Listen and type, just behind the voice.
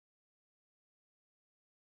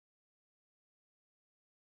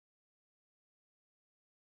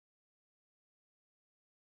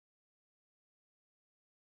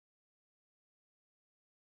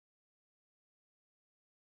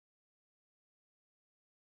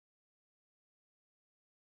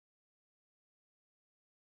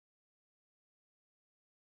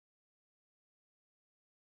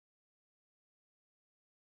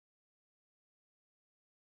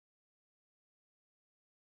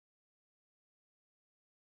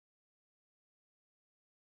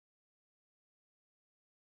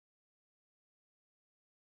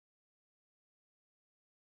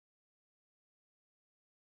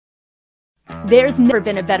There's never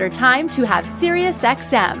been a better time to have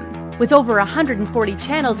SiriusXM. With over 140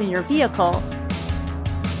 channels in your vehicle,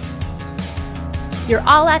 your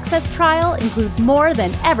all-access trial includes more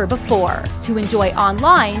than ever before to enjoy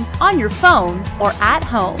online, on your phone, or at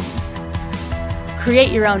home.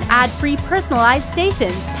 Create your own ad-free personalized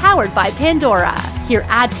stations powered by Pandora. Hear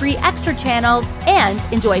ad-free extra channels and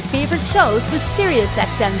enjoy favorite shows with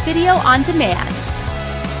SiriusXM Video on Demand.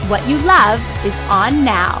 What you love is on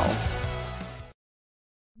now.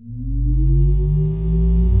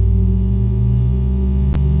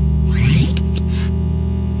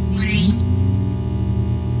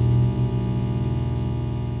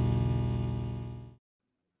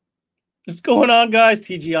 What's going on, guys?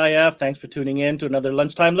 TGIF. Thanks for tuning in to another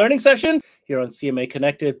lunchtime learning session here on CMA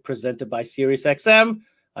Connected, presented by SiriusXM.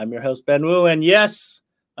 I'm your host, Ben Wu, and yes,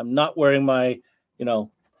 I'm not wearing my,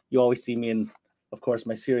 you always see me in, of course,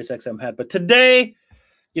 my SiriusXM hat. But today,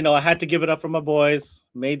 I had to give it up for my boys.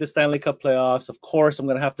 Made the Stanley Cup playoffs. Of course, I'm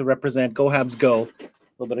going to have to represent Go Habs Go. A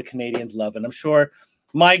little bit of Canadians love, and I'm sure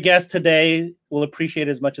my guest today will appreciate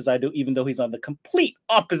it as much as I do, even though he's on the complete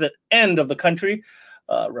opposite end of the country.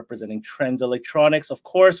 Representing Trends Electronics. Of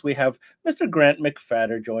course, we have Mr. Grant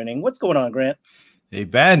McFatter joining. What's going on, Grant? Hey,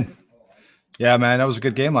 Ben. Yeah, man, that was a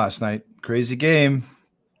good game last night. Crazy game.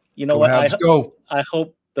 You know what? I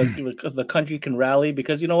hope the country can rally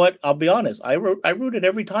because you know what? I'll be honest. I rooted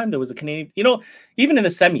every time there was a Canadian. Even in the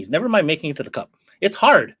semis. Never mind making it to the Cup. It's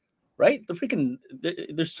hard, right?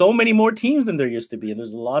 There's so many more teams than there used to be, and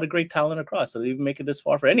there's a lot of great talent across. So even make it this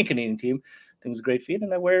far for any Canadian team, I think it's a great feat,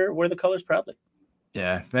 and I wear the colors proudly.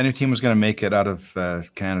 Yeah, if any team was going to make it out of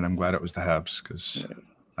Canada, I'm glad it was the Habs because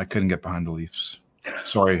I couldn't get behind the Leafs.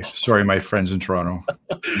 Sorry, my friends in Toronto.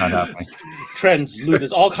 Not happening. Trends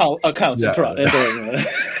loses all accounts in Toronto.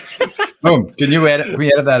 Boom. Can you edit? Can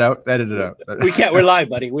we edit that out? Edit it out. We can't. We're live,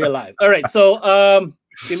 buddy. We're live. All right. So,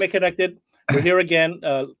 CMA Connected. We're here again.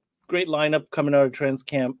 Great lineup coming out of Trends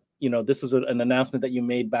Camp. This was an announcement that you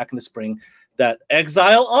made back in the spring that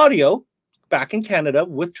Exile Audio back in Canada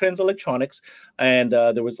with Trends Electronics, and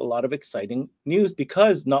there was a lot of exciting news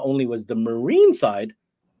because not only was the marine side,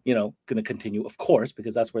 going to continue, of course,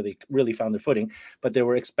 because that's where they really found their footing, but they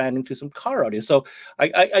were expanding to some car audio. So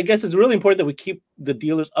I guess it's really important that we keep the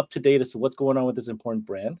dealers up to date as to what's going on with this important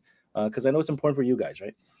brand, because I know it's important for you guys,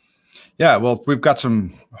 right? Yeah, well, we've got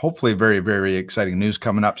some hopefully very, very exciting news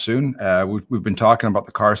coming up soon. We've been talking about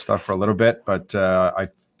the car stuff for a little bit, but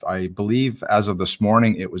I believe as of this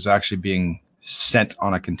morning, it was actually being sent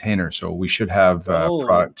on a container. So we should have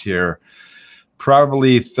product here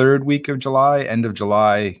probably third week of July, end of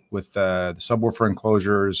July, with the subwoofer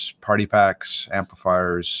enclosures, party packs,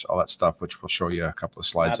 amplifiers, all that stuff, which we'll show you a couple of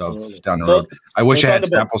slides of down the road. I wish I had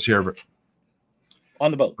samples here, but on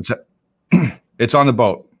the boat. What's that? It's on the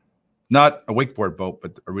boat, not a wakeboard boat,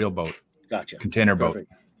 but a real boat. Gotcha. Container boat.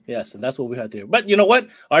 Yes, and that's what we have to do. But you know what?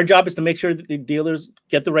 Our job is to make sure that the dealers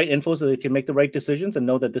get the right info so they can make the right decisions and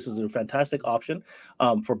know that this is a fantastic option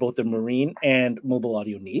for both their marine and mobile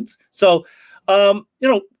audio needs. So,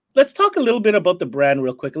 let's talk a little bit about the brand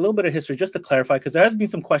real quick, a little bit of history, just to clarify, because there has been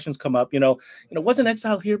some questions come up. Wasn't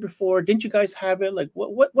Exile here before? Didn't you guys have it? Like,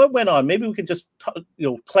 what went on? Maybe we can just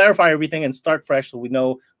clarify everything and start fresh so we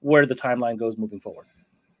know where the timeline goes moving forward.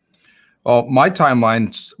 Well, my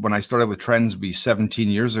timeline when I started with Trends would be 17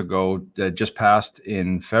 years ago, just passed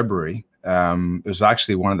in February. It was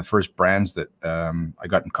actually one of the first brands that I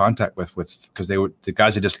got in contact with because the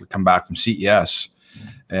guys had just come back from CES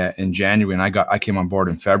in January, and I came on board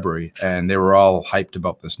in February, and they were all hyped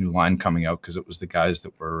about this new line coming out because it was the guys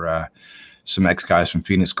that were some ex-guys from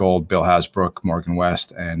Phoenix Gold, Bill Hasbrook, Morgan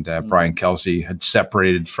West, and Brian Kelsey had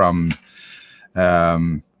separated from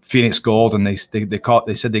Phoenix Gold, and they said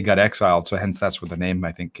they got exiled, so hence that's where the name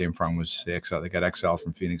I think came from, was the exile. They got exiled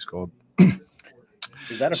from Phoenix Gold.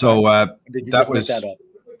 Is that so? Did you just make that up?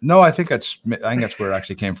 No, I think that's where it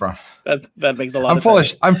actually came from. That makes a lot of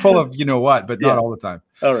sense. I'm full of what, but not all the time.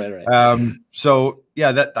 All right. So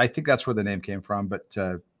yeah, I think that's where the name came from. But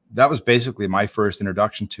that was basically my first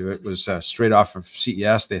introduction to it. It was straight off of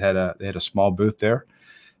CES. They had a small booth there,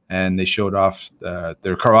 and they showed off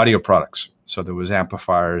their car audio products. So there was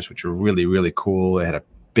amplifiers, which were really, really cool. They had a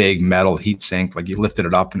big metal heat sink. Like you lifted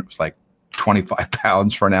it up and it was like 25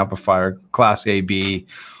 pounds for an amplifier, Class A, B,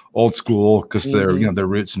 old school, because their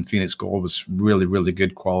roots in Phoenix Gold was really, really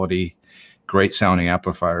good quality, great sounding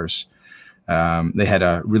amplifiers. They had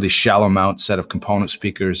a really shallow mount set of component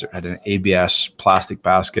speakers. It had an ABS plastic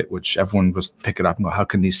basket, which everyone was picking up and go, how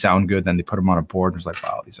can these sound good? Then they put them on a board and it was like,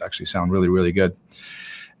 wow, these actually sound really, really good.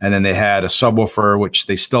 And then they had a subwoofer, which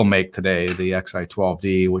they still make today, the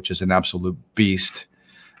XI12D, which is an absolute beast.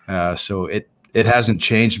 So it hasn't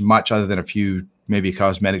changed much other than a few maybe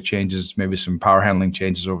cosmetic changes, maybe some power handling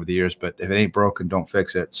changes over the years. But if it ain't broken, don't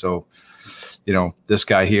fix it. So, you know, this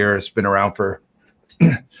guy here has been around for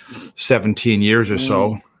 17 years or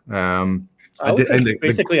so. I would say it's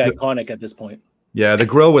basically iconic at this point. Yeah, the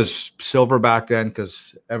grill was silver back then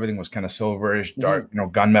because everything was kind of silverish, dark, you know,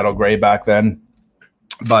 gunmetal gray back then.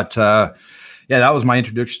 But yeah, that was my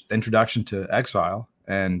introduction to Exile,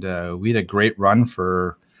 and we had a great run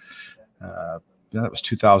for that was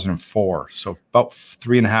 2004, so about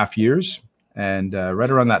 3.5 years, and right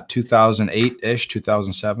around that 2008-ish,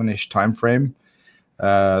 2007-ish time frame,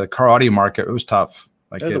 the car audio market, it was tough.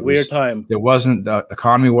 Like, it was a weird time. It wasn't, the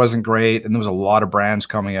economy wasn't great, and there was a lot of brands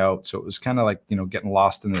coming out, so it was kind of like, you know, getting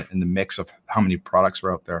lost in the mix of how many products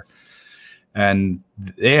were out there. And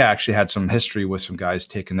they actually had some history with some guys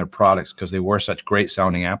taking their products because they were such great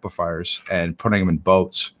sounding amplifiers and putting them in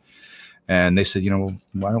boats. And they said, you know,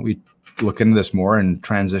 why don't we look into this more and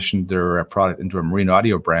transition their product into a marine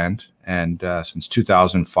audio brand. And since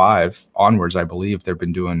 2005 onwards, I believe they've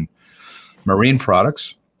been doing marine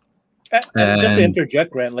products. And just to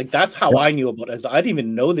interject, Grant, like that's how I knew about Exile. I didn't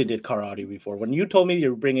even know they did car audio before. When you told me you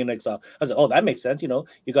were bringing Exile, I was like, oh, that makes sense. You know,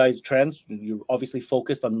 you guys you're obviously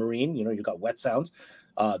focused on marine. You know, you got wet sounds.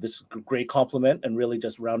 This is a great compliment and really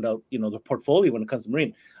just round out, you know, the portfolio when it comes to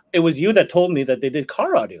marine. It was you that told me that they did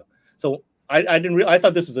car audio. So I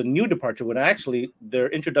thought this was a new departure when actually their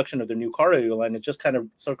introduction of their new car audio line is just kind of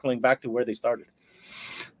circling back to where they started.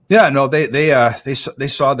 Yeah, no, they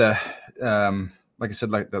saw the like I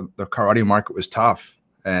said, like the car audio market was tough,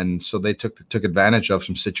 and so they took advantage of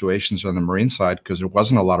some situations on the marine side because there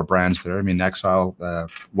wasn't a lot of brands there. I mean, Exile,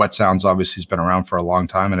 Wet Sounds obviously has been around for a long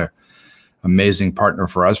time and an amazing partner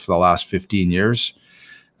for us for the last 15 years.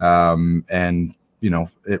 And you know,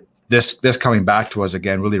 this coming back to us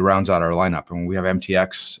again really rounds out our lineup. And we have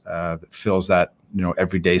MTX that fills that, you know,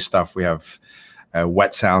 everyday stuff. We have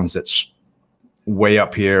Wet Sounds that's way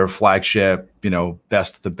up here, flagship, you know,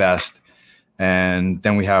 best of the best. And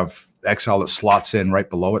then we have Exile that slots in right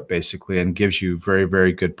below it basically and gives you very,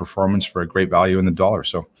 very good performance for a great value in the dollar.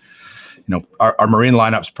 So, you know, our marine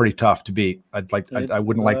lineup's pretty tough to beat. I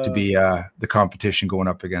wouldn't like to be the competition going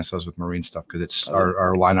up against us with marine stuff because it's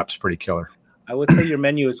our lineup's pretty killer. I would say your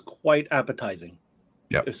menu is quite appetizing.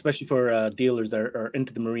 Yeah, especially for dealers that are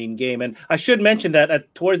into the marine game. And I should mention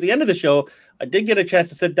that towards the end of the show, I did get a chance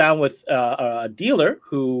to sit down with a dealer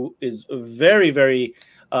who is very, very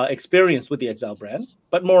experienced with the Exile brand,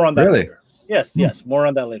 but more on that later. Yes, yes, more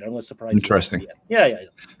on that later. I'm going to surprise you. Interesting. Yeah.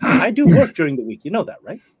 I do work during the week. You know that,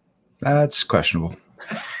 right? That's questionable.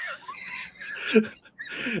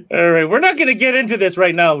 All right, we're not going to get into this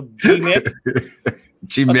right now, G-Mick.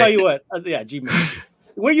 I'll tell you what. Yeah, G-Mick.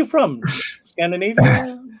 Where are you from?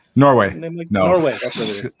 Scandinavia? Norway. No. Norway. That's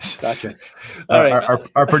what it is. Gotcha. All right.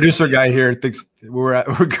 Our producer guy here thinks we're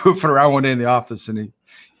goofing around one day in the office, and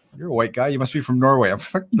you're a white guy. You must be from Norway. I'm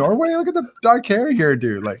like, Norway? Look at the dark hair here,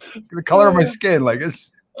 dude. Like the color of my skin. Like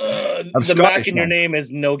it's. The Scottish, Mac in your name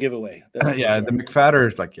is no giveaway. Yeah, the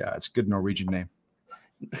McFatter is like, yeah, it's a good Norwegian name.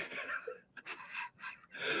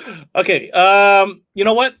 Okay. You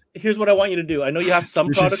know what? Here's what I want you to do. I know you have some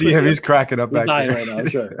product. See him. He's cracking up. He's dying right now.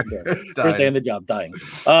 Sure. First day in the job, dying.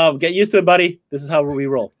 Get used to it, buddy. This is how we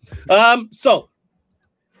roll. So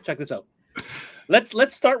check this out.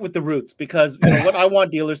 Let's start with the roots, because you know, what I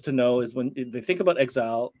want dealers to know is when they think about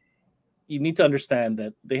Exile, you need to understand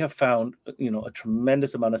that they have found, you know, a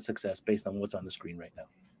tremendous amount of success based on what's on the screen right now.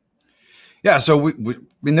 Yeah, so I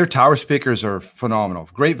mean, their tower speakers are phenomenal,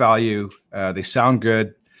 great value. They sound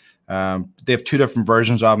good. They have two different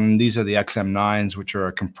versions of them. These are the XM9s, which are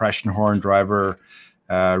a compression horn driver,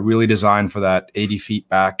 really designed for that 80 feet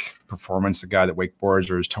back performance. The guy that wakeboards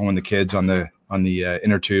or is towing the kids on the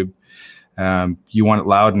inner tube. You want it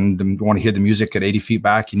loud and want to hear the music at 80 feet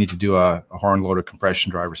back, you need to do a horn loaded compression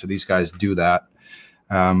driver. So these guys do that.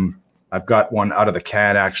 I've got one out of the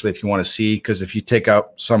can, actually, if you want to see, because if you take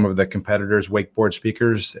out some of the competitors' wakeboard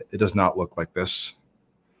speakers, it does not look like this.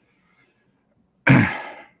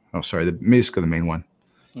 Oh, sorry, the main one.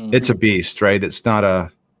 Mm-hmm. It's a beast, right? It's not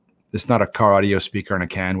a car audio speaker in a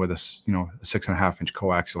can with a 6.5-inch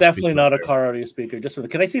coaxial. Definitely not a car audio speaker. Just for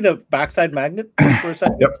can I see the backside magnet for a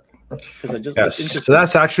second? Yep. Yes. So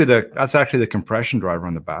that's actually the compression driver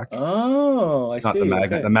on the back. Oh, I see. Not the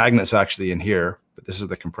magnet. Okay. The magnet's actually in here, but this is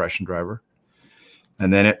the compression driver.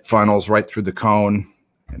 And then it funnels right through the cone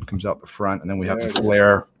and comes out the front. And then we have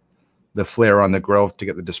the flare on the grill to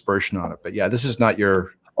get the dispersion on it. But yeah, this is not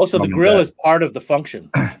your. Also, the grill is part of the function.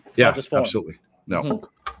 Yeah, absolutely. No. Mm-hmm.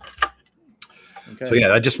 Okay. So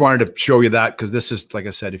yeah, I just wanted to show you that, because this is, like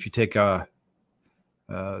I said, if you take a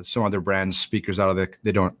some other brands speakers out of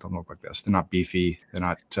they don't look like this. They're not beefy. They're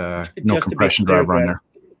not no Just compression driver on there.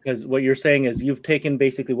 Because what you're saying is you've taken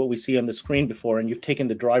basically what we see on the screen before, and you've taken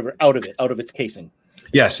the driver out of its casing.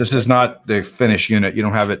 Yes, this is not the finished unit. You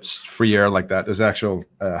don't have it free air like that. There's actual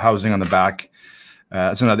housing on the back.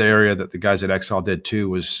 That's another area that the guys at Exile did too,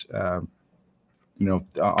 was you know,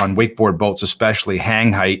 on wakeboard boats, especially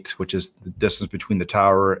hang height, which is the distance between the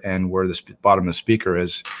tower and where the bottom of the speaker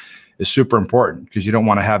is super important, because you don't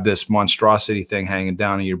want to have this monstrosity thing hanging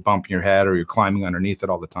down and you're bumping your head or you're climbing underneath it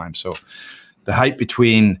all the time. So the height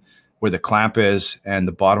between where the clamp is and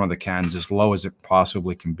the bottom of the can is as low as it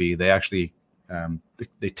possibly can be. They actually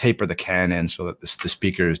they taper the can in so that the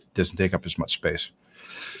speaker doesn't take up as much space.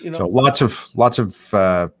 You know, so lots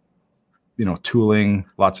of you know, tooling,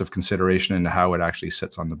 lots of consideration into how it actually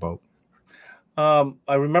sits on the boat.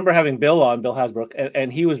 I remember having Bill on, Bill Hasbrook,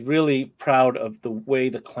 and he was really proud of the way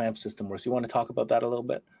the clamp system works. You want to talk about that a little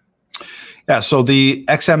bit? Yeah, so the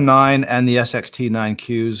XM9 and the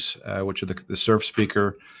SXT9Qs, which are the surf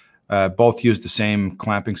speaker, both use the same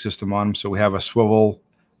clamping system on them. So we have a swivel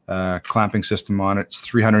clamping system on it. It's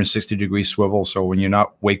 360-degree swivel, so when you're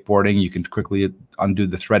not wakeboarding, you can quickly undo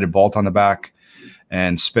the threaded bolt on the back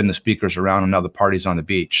and spin the speakers around on other parties on the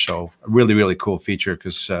beach. So a really, really cool feature,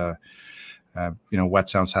 because you know, Wet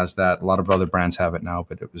Sounds has that. A lot of other brands have it now,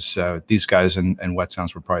 but it was these guys and Wet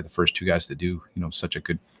Sounds were probably the first two guys to do, you know, such a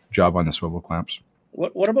good job on the swivel clamps.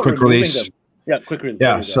 What about quick release? Them? Yeah, quick release.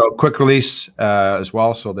 Yeah, so quick release as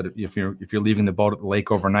well, so that if you're leaving the boat at the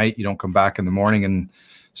lake overnight, you don't come back in the morning and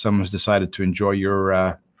someone's decided to enjoy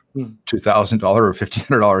your $2,000 or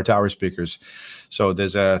 $1,500 tower speakers. So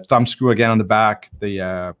there's a thumb screw again on the back,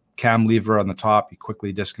 the cam lever on the top. You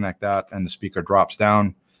quickly disconnect that, and the speaker drops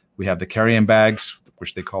down. We have the carrying bags,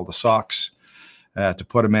 which they call the socks, to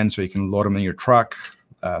put them in, so you can load them in your truck,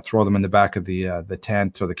 throw them in the back of the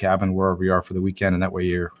tent or the cabin, wherever you are for the weekend, and that way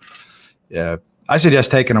you're. I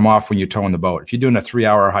suggest taking them off when you're towing the boat. If you're doing a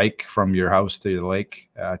 3-hour hike from your house to the lake,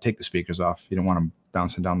 take the speakers off. You don't want them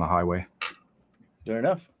bouncing down the highway. Fair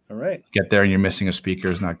enough. All right. Get there and you're missing a speaker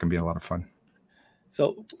is not going to be a lot of fun.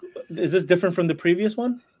 So, is this different from the previous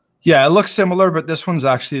one? Yeah, it looks similar, but this one's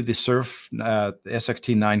actually the surf, the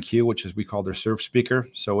SXT9Q, which is we call their surf speaker.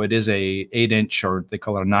 So it is a 8-inch, or they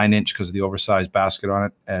call it a 9-inch because of the oversized basket on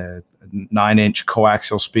it, a 9-inch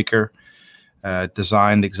coaxial speaker,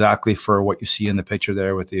 designed exactly for what you see in the picture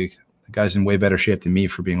there, with the guy's in way better shape than me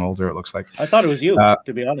for being older, it looks like. I thought it was you,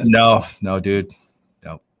 to be honest. No, dude.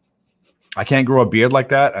 No. I can't grow a beard like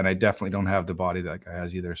that, and I definitely don't have the body that guy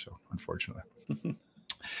has either, so unfortunately.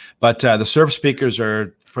 But the surf speakers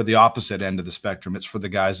are for the opposite end of the spectrum. It's for the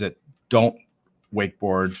guys that don't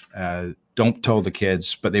wakeboard, don't tow the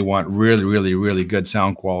kids, but they want really, really, really good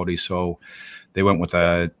sound quality. So they went with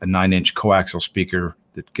a 9-inch coaxial speaker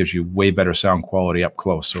that gives you way better sound quality up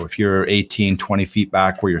close. So if you're 18, 20 feet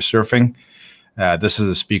back where you're surfing, this is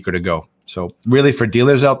a speaker to go. So really, for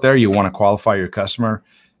dealers out there, you want to qualify your customer.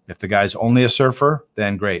 If the guy's only a surfer,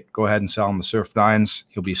 then great. Go ahead and sell him the Surf 9s.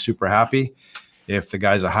 He'll be super happy. If the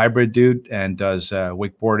guy's a hybrid dude and does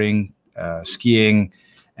wakeboarding, skiing,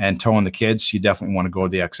 and towing the kids, you definitely want to go to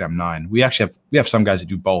the XM9. We have some guys that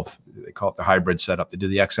do both. They call it the hybrid setup. They do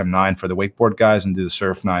the XM9 for the wakeboard guys and do the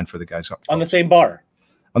Surf 9 for the guys on the same bar.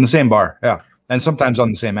 On the same bar, yeah, and sometimes on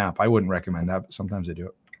the same app. I wouldn't recommend that, but sometimes they do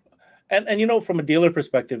it. And you know, from a dealer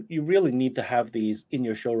perspective, you really need to have these in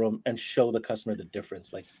your showroom and show the customer the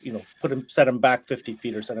difference. Like, you know, set them back 50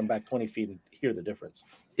 feet or set them back 20 feet and hear the difference.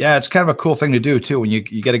 Yeah, it's kind of a cool thing to do too. When you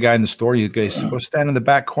get a guy in the store, you guys go stand in the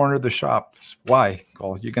back corner of the shop. Why?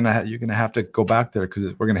 Well, you're gonna have to go back there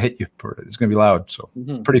because we're gonna hit you. It's gonna be loud. So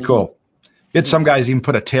pretty cool. Get some guys even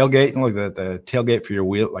put a tailgate, like the tailgate for your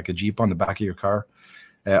wheel, like a Jeep on the back of your car.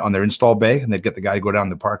 On their install bay, and they'd get the guy to go down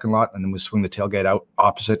the parking lot, and then we swing the tailgate out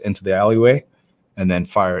opposite into the alleyway, and then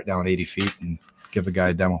fire it down 80 feet and give the guy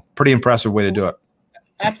a demo. Pretty impressive way to do it.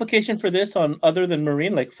 Application for this on other than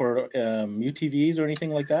marine, like for UTVs or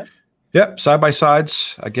anything like that? Yep,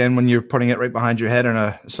 side-by-sides. Again, when you're putting it right behind your head on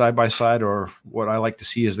a side-by-side, or what I like to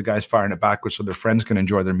see is the guys firing it backwards so their friends can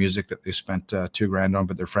enjoy their music that they spent $2,000 on,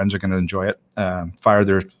 but their friends are going to enjoy it. Fire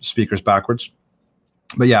their speakers backwards.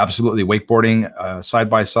 But yeah, absolutely. Wakeboarding,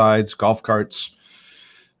 side-by-sides, golf carts,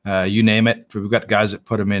 you name it. We've got guys that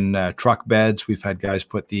put them in truck beds. We've had guys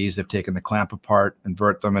put these. They've taken the clamp apart,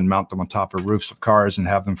 invert them, and mount them on top of roofs of cars and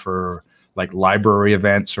have them for like library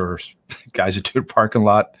events, or guys who do parking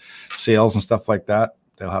lot sales and stuff like that.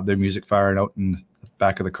 They'll have their music firing out in the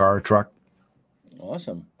back of the car or truck.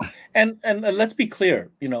 Awesome. And let's be clear,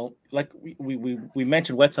 you know, like we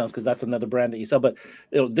mentioned Wet Sounds because that's another brand that you sell, but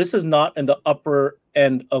you know, this is not in the upper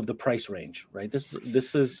end of the price range, right? This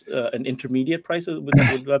is an intermediate price. Would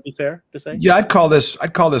that be fair to say? Yeah, I'd call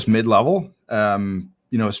this mid-level.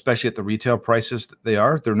 You know, especially at the retail prices that they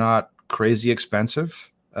are. They're not crazy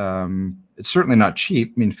expensive. It's certainly not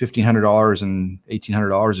cheap. I mean, $1,500 and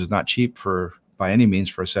 $1,800 is not cheap by any means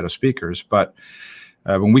for a set of speakers. But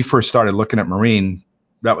when we first started looking at marine,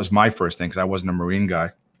 that was my first thing because I wasn't a marine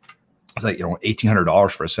guy. It's like, you know,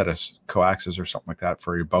 $1,800 for a set of coaxes or something like that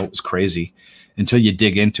for your boat was crazy until you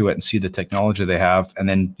dig into it and see the technology they have. And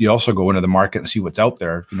then you also go into the market and see what's out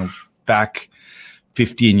there. You know, back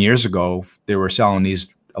 15 years ago, they were selling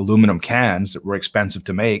these aluminum cans that were expensive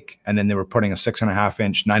to make. And then they were putting a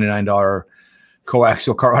 6.5-inch, $99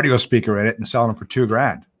 coaxial car audio speaker in it and selling them for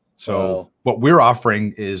 $2,000. So what we're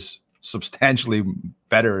offering is substantially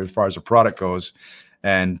better as far as the product goes.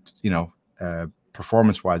 And, you know,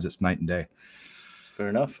 performance wise, it's night and day. Fair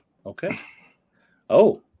enough. Okay.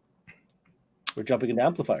 Oh, we're jumping into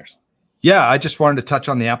amplifiers. Yeah, I just wanted to touch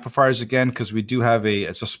on the amplifiers again because we do have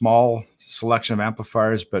it's a small selection of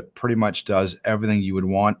amplifiers, but pretty much does everything you would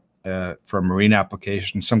want for a marine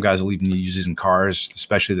application. Some guys will even use these in cars,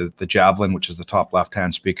 especially the Javelin, which is the top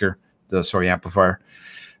left-hand speaker, amplifier.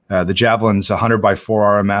 The Javelin's 100 by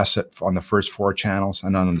 4 RMS on the first 4 channels,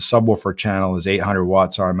 and on the subwoofer channel is 800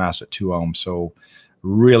 watts RMS at 2 ohms. So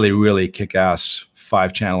really, really kick-ass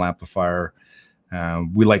 5-channel amplifier.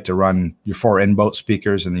 We like to run your 4 in-boat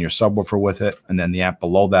speakers and then your subwoofer with it. And then the amp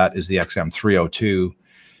below that is the XM302,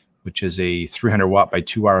 which is a 300 watt by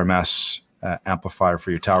 2 RMS amplifier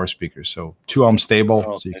for your tower speakers. So 2 ohm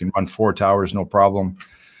stable, so you can run 4 towers, no problem.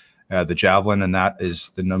 The Javelin, and that is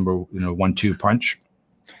the number 1-2 punch.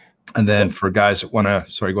 And then for guys that want to,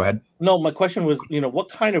 sorry, go ahead. No, my question was, you know, what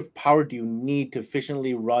kind of power do you need to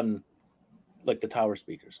efficiently run like the tower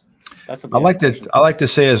speakers? That's I like to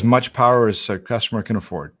say as much power as a customer can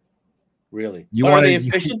afford. Really? Are they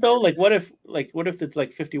efficient though? Like what if it's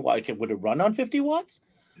like 50 watts? Would it run on 50 watts?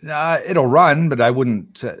 It'll run, but I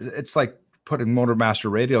wouldn't. It's like putting Motormaster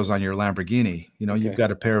radios on your Lamborghini. You know, you've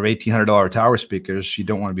got a pair of $1,800 tower speakers. You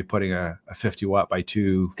don't want to be putting a 50 watt by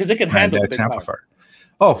 2 because it can handle big amplifier.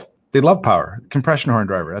 Oh, they love power. Compression horn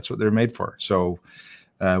driver. That's what they're made for. So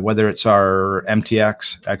whether it's our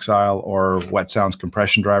MTX, Exile, or Wet Sounds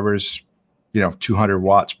compression drivers, you know, 200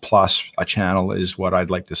 watts plus a channel is what I'd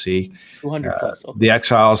like to see. 200 plus. Okay. The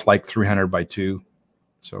Exile's like 300 by 2.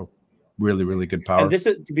 So really, really good power. And this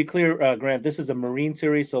is, to be clear, Grant, this is a marine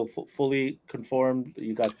series, so fully conformed.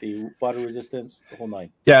 You got the water resistance, the whole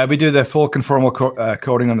 9. Yeah, we do the full conformal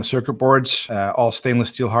coating on the circuit boards, all stainless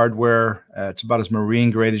steel hardware. It's about as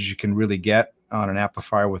marine grade as you can really get on an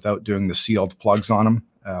amplifier without doing the sealed plugs on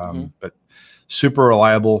them. But super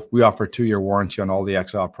reliable. We offer a 2-year warranty on all the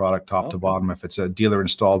Exile product, top to bottom. If it's a dealer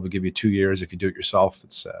installed, we give you 2 years. If you do it yourself,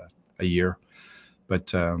 it's a year.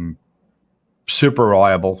 But super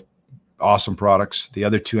reliable. Awesome products. The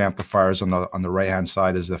other 2 amplifiers on the right hand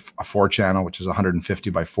side is a 4-channel, which is 150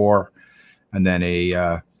 by 4, and then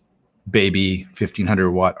a baby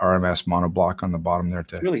 1500 watt RMS monoblock on the bottom there.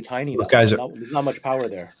 It's really tiny. There's not much power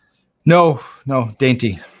there. No,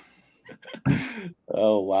 dainty.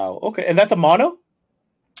 Oh wow. Okay, and that's a mono.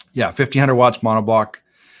 Yeah, 1500 watts monoblock,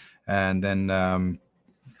 and then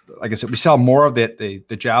like I said, we sell more of the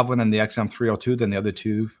Javelin and the XM302 than the other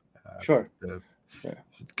 2. Sure.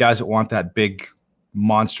 Guys that want that big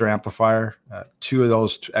monster amplifier, 2 of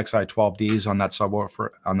those XI12Ds on that subwoofer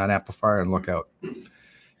on that amplifier, and look out,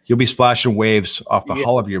 you'll be splashing waves off the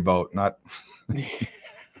hull of your boat. Not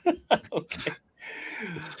okay.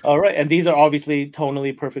 All right, and these are obviously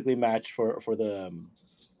tonally perfectly matched for the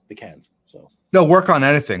cans. So they'll work on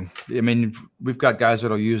anything. I mean, we've got guys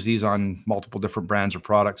that'll use these on multiple different brands or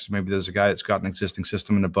products. Maybe there's a guy that's got an existing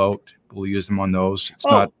system in the boat. We'll use them on those. It's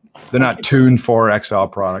not. They're not tuned for Exile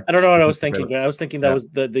product. I don't know what I was thinking. I was thinking that was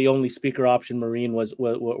the only speaker option marine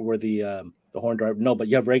were the horn driver. No, but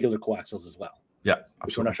you have regular coaxials as well. Yeah,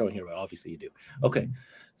 which we're not showing here, but obviously you do. Okay,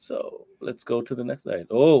 so let's go to the next slide.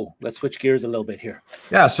 Oh, let's switch gears a little bit here.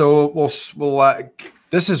 Yeah, so we'll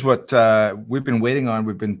this is what we've been waiting on.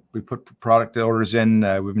 We put product orders in.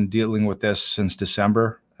 We've been dealing with this since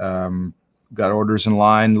December. Got orders in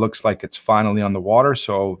line. Looks like it's finally on the water.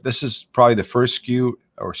 So this is probably the first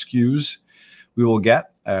SKUs we will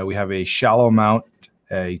get. We have a shallow mount,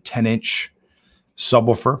 a 10-inch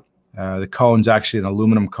subwoofer. The cone's actually an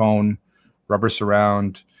aluminum cone, rubber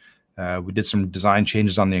surround. We did some design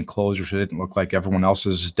changes on the enclosure so it didn't look like everyone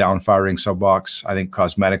else's down-firing subbox. I think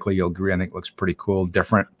cosmetically, you'll agree, I think it looks pretty cool,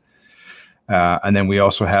 different. And then we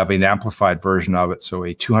also have an amplified version of it. So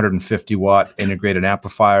a 250 watt integrated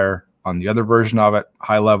amplifier on the other version of it,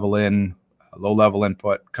 high level in, low level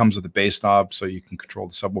input, comes with a bass knob so you can control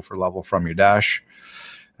the subwoofer level from your dash.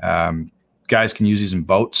 Guys can use these in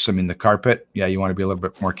boats. I mean, the carpet, yeah, you want to be a little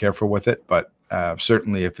bit more careful with it, but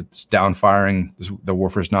certainly if it's down firing, the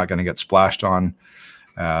woofer's not going to get splashed on.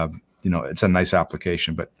 You know, it's a nice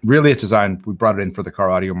application, but really it's designed, we brought it in for the car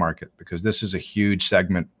audio market because this is a huge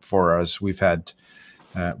segment for us. We've had,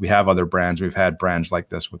 we have other brands. We've had brands like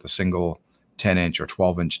this with a single 10-inch or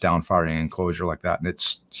 12-inch down firing enclosure like that. And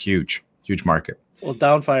it's huge, huge market. Well,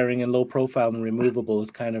 down firing and low profile and removable is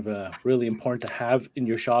kind of really important to have in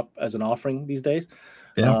your shop as an offering these days.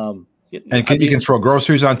 Yeah. And you can throw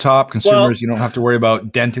groceries on top. Consumers, well, you don't have to worry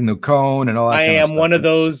about denting the cone and all that. I am one of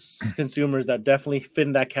those consumers that definitely fit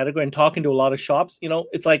in that category. And talking to a lot of shops, you know,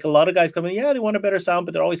 it's like a lot of guys come in, yeah, they want a better sound,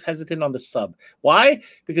 but they're always hesitant on the sub. Why?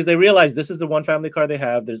 Because they realize this is the one family car they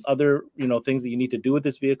have. There's other, you know, things that you need to do with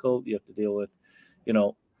this vehicle. You have to deal with, you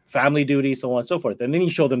know, family duty, so on and so forth. And then you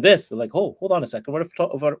show them this. They're like, oh, hold on a second.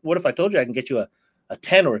 What if I told you I can get you a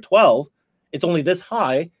 10 or a 12? It's only this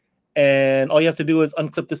high. And all you have to do is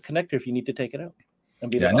unclip this connector if you need to take it out. And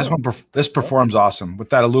be and this performs awesome with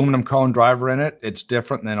that aluminum cone driver in it. It's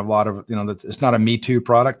different than a lot of, you know, it's not a Me Too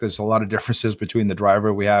product. There's a lot of differences between the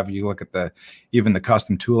driver we have. You look at even the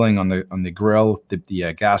custom tooling on the grill,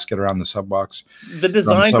 the gasket around the sub box. The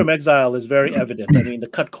design from Exile is very evident. I mean, the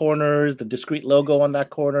cut corners, the discrete logo on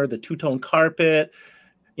that corner, the two-tone carpet.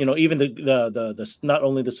 You know, even the not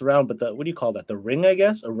only the surround, but the, what do you call that? The ring, I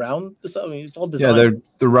guess, around this. I mean, it's all designed. Yeah,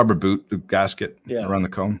 the rubber boot, the gasket around the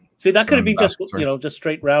cone. See, that could have been just, you know, just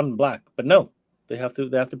straight round and black, but no, they have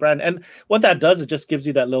to brand. And what that does, it just gives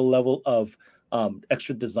you that little level of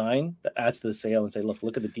extra design that adds to the sale and say, look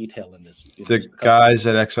at the detail in this. The guys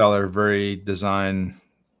at Exile are very design.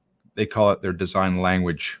 They call it their design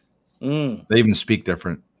language. They even speak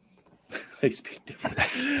different. They speak different.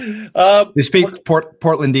 They speak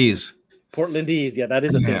Portlandese. Portlandese, yeah, that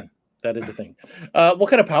is a thing. That is a thing. What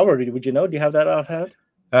kind of power would you know? Do you have that out hand?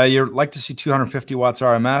 You'd like to see 250 watts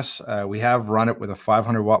RMS. We have run it with a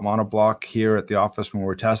 500 watt monoblock here at the office when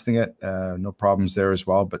we're testing it. No problems there as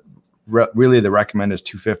well. But really, the recommend is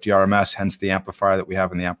 250 RMS. Hence, the amplifier that we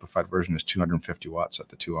have in the amplified version is 250 watts at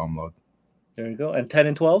the 2 ohm load. There you go. And 10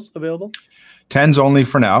 and 12s available? 10's only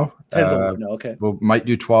for now. 10's only for now, okay. We might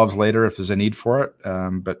do 12s later if there's a need for it.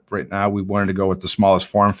 But right now, we wanted to go with the smallest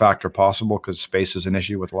form factor possible because space is an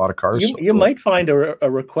issue with a lot of cars. You might find a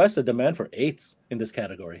request, a demand for 8s in this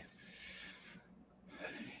category.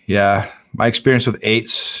 Yeah. My experience with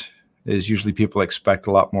 8s is usually people expect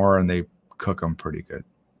a lot more and they cook them pretty good.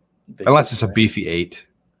 Unless it's a beefy 8.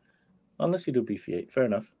 Unless you do beefy 8. Fair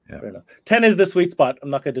enough. Yeah. Fair enough. 10 is the sweet spot. I'm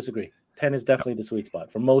not going to disagree. 10 is definitely the sweet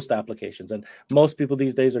spot for most applications. And most people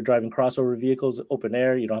these days are driving crossover vehicles, open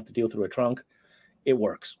air. You don't have to deal through a trunk. It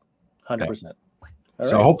works 100%.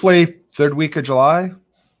 So hopefully 3rd week of July.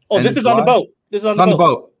 Oh, this is on the boat. This is on the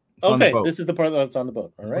boat. Okay, this is the part that's on the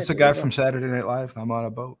boat. All right. What's the guy from Saturday Night Live? I'm on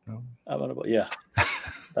a boat. No. I'm on a boat. Yeah.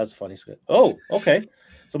 That's a funny skit. Oh, okay.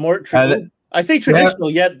 So more traditional. I say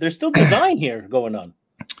traditional, yet there's still design here going on.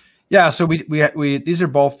 Yeah, so we these are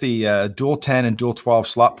both the dual 10 and dual 12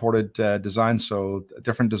 slot ported design. So a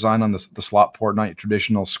different design on the slot port, not your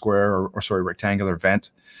traditional square or sorry, rectangular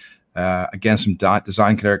vent. Again, some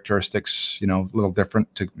design characteristics, you know, a little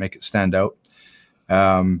different to make it stand out.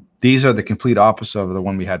 These are the complete opposite of the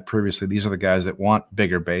one we had previously. These are the guys that want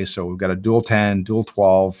bigger bass. So we've got a dual 10, dual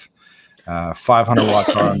 12, 500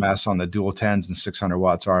 watts RMS on the dual 10s and 600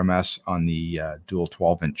 watts RMS on the dual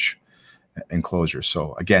 12-inch enclosure.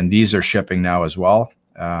 So again, these are shipping now as well.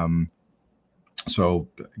 So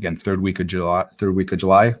again, 3rd week of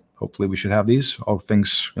July, hopefully we should have these. All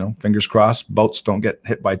things, you know, fingers crossed, boats don't get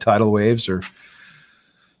hit by tidal waves or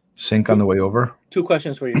sink on the way over. 2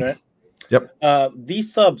 questions for you, Grant. Yep.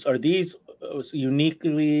 These subs, are these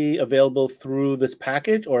uniquely available through this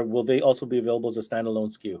package, or will they also be available as a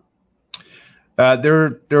standalone SKU?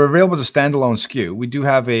 They're available as a standalone SKU. We do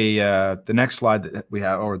have the next slide that we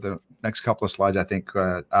have, or the next couple of slides, I think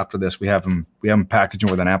after this, we have them packaging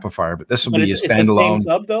with an amplifier, but this will be a standalone. It's the same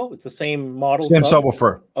sub though? It's the same model? Same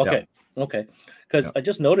subwoofer. Okay. Yeah. Okay. Because I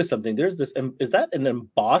just noticed something. There's this, is that an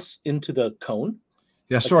emboss into the cone?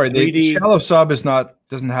 Yeah, like sorry, the shallow sub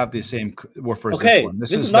doesn't have the same woofer as this one.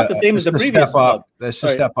 This is not the same as the previous sub. This is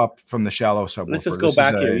a step up from the shallow sub. Let's just go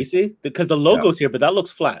back here. You see? Because the logo's here, but that looks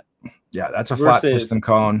flat. Yeah, that's a flat piston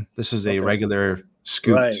cone. This is a regular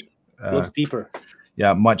scoop. Right. Looks deeper.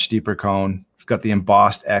 Yeah, much deeper cone. It's got the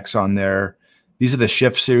embossed X on there. These are the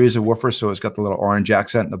Shift series of woofers, so it's got the little orange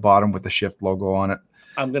accent in the bottom with the Shift logo on it.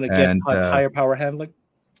 I'm going to guess higher power handling.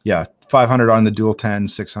 Yeah, 500 on the dual 10,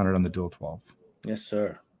 600 on the dual 12. Yes,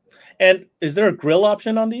 sir. And is there a grill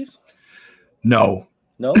option on these? No.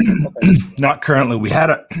 No? Okay. Not currently. We had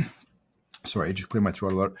a, sorry, I just cleared my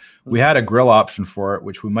throat a little. We had a grill option for it,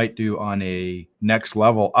 which we might do on a next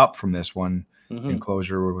level up from this one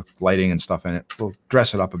enclosure with lighting and stuff in it. We'll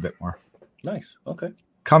dress it up a bit more. Nice. Okay.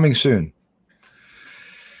 Coming soon.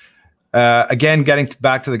 Again, getting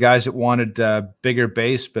back to the guys that wanted bigger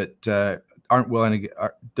base, but aren't willing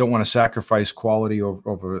to don't want to sacrifice quality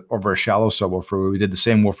over a shallow subwoofer. We did the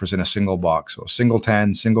same woofers in a single box, so a single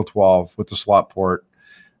 10, single 12 with the slot port.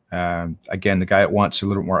 Again, the guy that wants a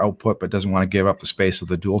little bit more output but doesn't want to give up the space of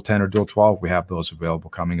the dual 10 or dual 12, we have those available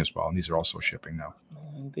coming as well, and these are also shipping now.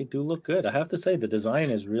 They do look good. I have to say the design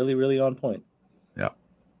is really, really on point. Yeah.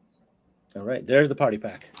 All right, there's the party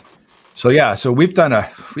pack. So yeah, so we did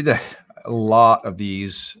a lot of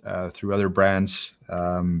these through other brands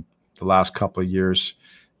the last couple of years,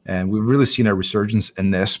 and we've really seen a resurgence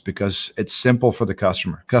in this because it's simple for the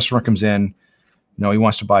customer. Customer comes in, you know, he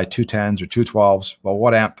wants to buy two 10s or two 12s. Well,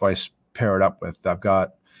 what amp do I pair it up with? I've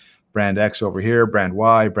got brand X over here, brand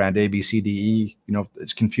Y, brand A, B, C, D, E. You know,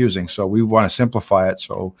 it's confusing. So we want to simplify it.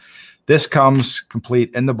 So this comes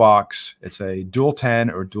complete in the box. It's a dual 10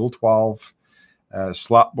 or dual 12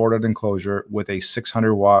 slot boarded enclosure with a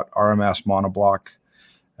 600 watt RMS monoblock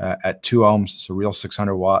at 2 ohms. It's a real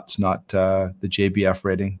 600 watts, not the JBF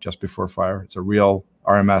rating just before fire. It's a real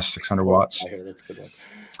RMS 600 watts. That's a good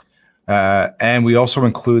one. And we also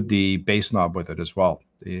include the bass knob with it as well.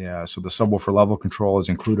 So the subwoofer level control is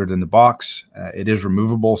included in the box. It is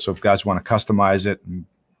removable, so if guys want to customize it and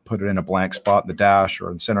put it in a blank spot in the dash or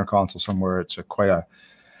in the center console somewhere, it's quite a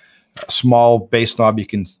small bass knob. You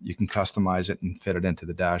can customize it and fit it into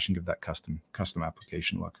the dash and give that custom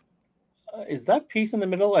application look. Is that piece in the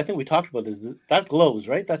middle? I think we talked about this. That glows,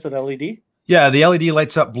 right? That's an LED. Yeah, the LED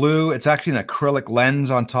lights up blue. It's actually an acrylic lens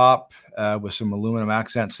on top with some aluminum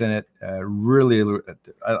accents in it. Really,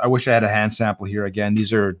 I wish I had a hand sample here. Again,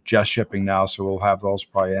 these are just shipping now, so we'll have those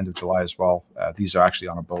probably end of July as well. These are actually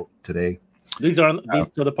on a boat today. These are on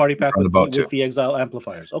the party pack with the Exile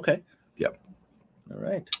amplifiers. Okay. Yep. All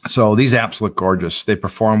right. So these amps look gorgeous. They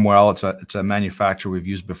perform well. It's a manufacturer we've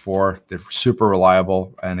used before. They're super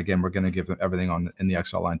reliable, and again, we're going to give them everything in the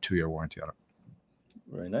Exile line 2-year warranty on it.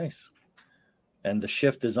 Very nice. And the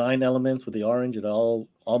shift design elements with the orange, it all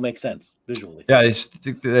makes sense visually. Yeah,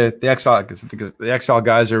 the Exile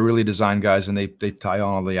guys are really design guys, and they tie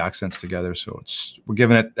all the accents together. So we're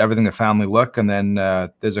giving it everything a family look, and then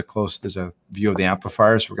there's a view of the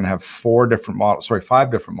amplifiers. We're going to have 5 different models.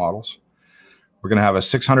 We're going to have a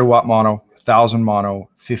 600 watt mono, 1000 mono,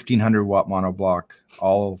 1500 watt mono block,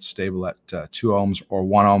 all stable at 2 ohms or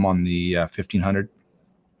 1 ohm on the 1500.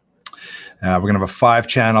 We're going to have a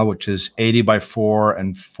 5-channel, which is 80 by 4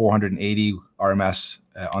 and 480 RMS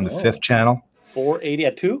on the 5th channel. 480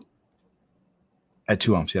 at 2? At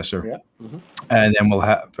 2 ohms, yes, sir. Yeah. And then we'll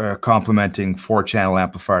have a complementing 4-channel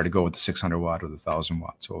amplifier to go with the 600 watt or the 1000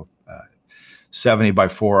 watt. So 70 by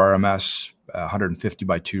 4 RMS, 150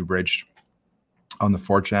 by 2 bridged on the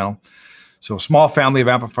 4-channel. So a small family of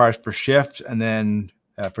amplifiers per shift. And then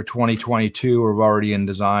for 2022, we're already in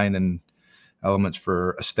design and elements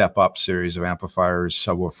for a step-up series of amplifiers,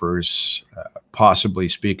 subwoofers, possibly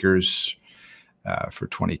speakers for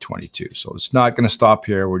 2022. So it's not going to stop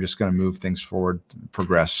here. We're just going to move things forward,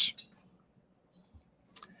 progress.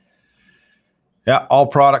 Yeah, all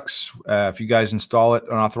products. If you guys install it,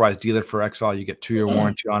 an authorized dealer for Exile, you get 2-year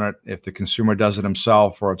warranty on it. If the consumer does it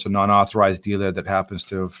himself, or it's a non-authorized dealer that happens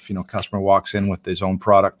to, if customer walks in with his own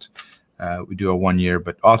product, we do a 1-year.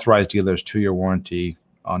 But authorized dealers, 2-year warranty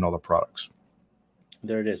on all the products.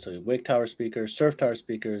 There it is. So wake tower speakers, surf tower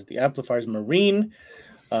speakers, the amplifiers, marine,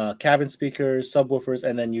 cabin speakers, subwoofers,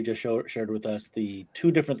 and then you just shared with us the 2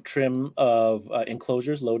 different trim of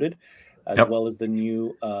enclosures loaded, as well as the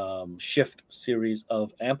new shift series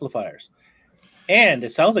of amplifiers. And it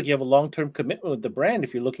sounds like you have a long-term commitment with the brand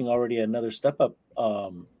if you're looking already at another step-up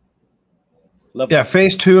level. Yeah,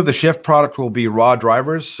 phase 2 of the shift product will be raw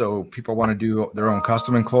drivers. So people want to do their own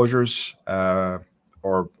custom enclosures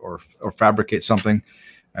or fabricate something.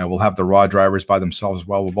 We'll have the raw drivers by themselves as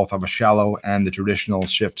well. We'll both have a shallow and the traditional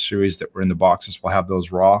shift series that were in the boxes. We'll have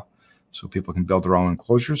those raw so people can build their own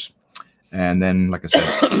enclosures. And then, like I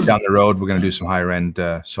said, down the road, we're going to do some higher end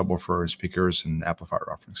subwoofer speakers and amplifier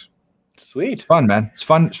offerings. Sweet. It's fun, man. It's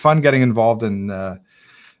fun getting involved in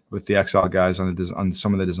with the Exile guys on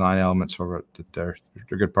some of the design elements over it. They're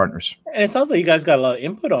good partners. And it sounds like you guys got a lot of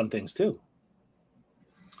input on things too.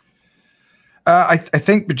 I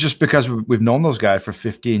think just because we've known those guys for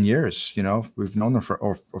 15 years, you know, we've known them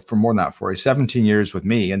for more than that, for 17 years with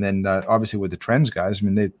me. And then obviously with the Trends guys, I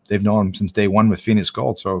mean, they've known them since day one with Phoenix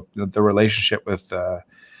Gold. So the relationship with the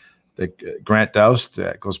Grant Doust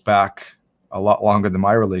goes back a lot longer than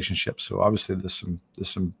my relationship. So obviously there's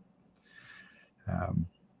some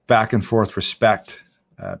back and forth respect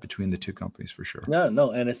between the two companies for sure.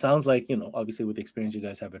 No. And it sounds like, you know, obviously with the experience you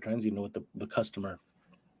guys have at Trends, you know what the customer,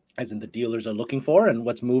 as in the dealers, are looking for and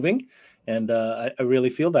what's moving. And I really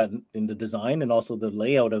feel that in the design and also the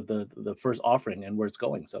layout of the first offering and where it's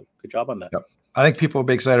going. So good job on that. Yep. I think people will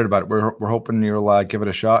be excited about it. We're hoping you'll give it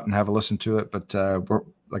a shot and have a listen to it. But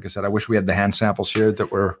like I said, I wish we had the hand samples here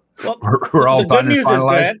that we're all done and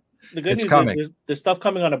finalized. The good news is there's stuff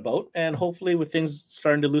coming on a boat, and hopefully with things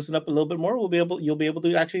starting to loosen up a little bit more, you'll be able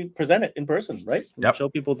to actually present it in person, right? Yep. Show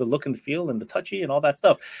people the look and feel and the touchy and all that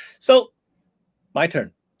stuff. So my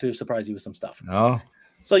turn to surprise you with some stuff. Oh.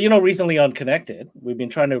 So, you know, recently on Connected, we've been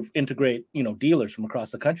trying to integrate, you know, dealers from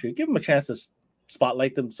across the country, give them a chance to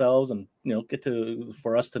spotlight themselves and, you know,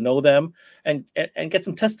 for us to know them and get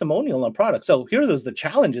some testimonial on products. So here is the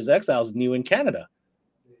challenges. Exile's new in Canada.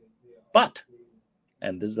 But,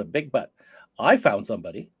 and this is a big but, I found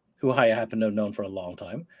somebody who I happen to have known for a long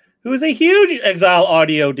time, who is a huge Exile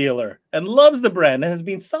audio dealer and loves the brand and has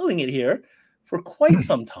been selling it here for quite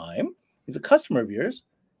some time. He's a customer of yours.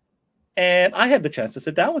 And I had the chance to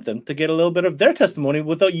sit down with them to get a little bit of their testimony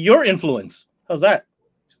without your influence. How's that?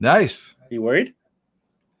 Nice. Are you worried?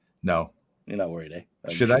 No. You're not worried,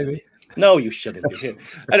 eh? Should I be? No, you shouldn't be here.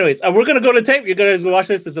 Anyways, we're going to go to tape. You're going to watch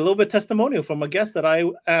this. There's a little bit of testimonial from a guest that I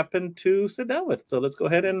happened to sit down with. So let's go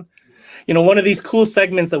ahead and, you know, one of these cool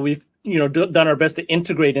segments that we've, you know, done our best to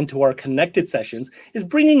integrate into our Connected sessions is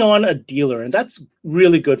bringing on a dealer. And that's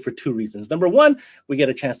really good for two reasons. Number one, we get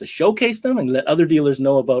a chance to showcase them and let other dealers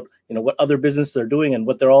know about, you know, what other businesses are doing and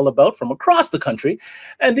what they're all about from across the country.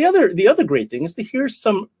 And the other great thing is to hear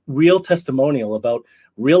some real testimonial about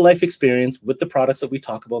real life experience with the products that we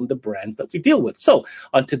talk about and the brands that we deal with. So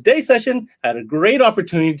on today's session, I had a great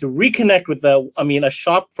opportunity to reconnect with a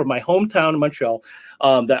shop from my hometown in Montreal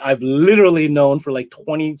that I've literally known for like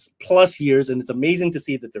 20 plus years. And it's amazing to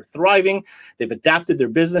see that they're thriving. They've adapted their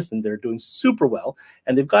business and they're doing super well.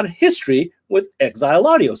 And they've got a history with Exile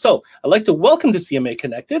Audio. So I'd like to welcome to CMA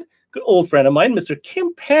Connected, good old friend of mine, Mr.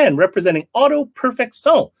 Kim Pann, representing Auto Perfect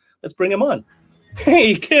Son. Let's bring him on.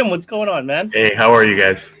 Hey, Kim, what's going on, man? Hey, how are you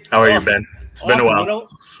guys? How are you, Ben? It's been a while. You know,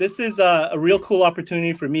 this is a real cool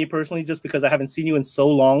opportunity for me personally, just because I haven't seen you in so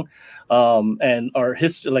long. And our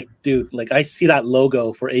history, like, dude, like I see that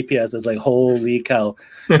logo for APS as like, holy cow.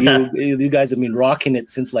 You guys have been rocking it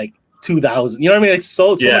since like 2000. You know what I mean? Like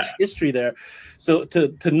so much history there. So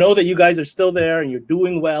to know that you guys are still there and you're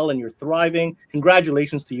doing well and you're thriving,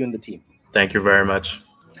 congratulations to you and the team. Thank you very much.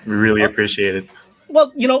 We really appreciate it.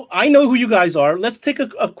 Well, you know, I know who you guys are. Let's take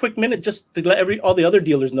a quick minute just to let all the other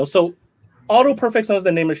dealers know. So Auto Perfect Son is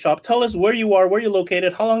the name of the shop. Tell us where you are, where you're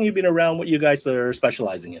located, how long you've been around, what you guys are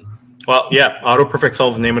specializing in. Well, yeah, Auto Perfect Son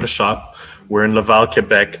is the name of the shop. We're in Laval,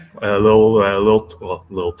 Quebec, a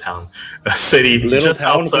little town, a city just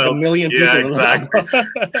outside. Like a million people. Yeah, exactly.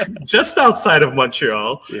 Just outside of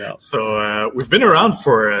Montreal. Yeah. So we've been around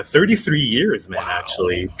for 33 years, man. Wow.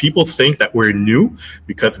 Actually, people think that we're new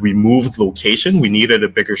because we moved location. We needed a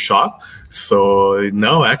bigger shop. So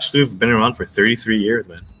no, actually, we've been around for 33 years,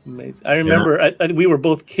 man. Amazing. I remember we were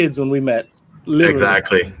both kids when we met. Literally.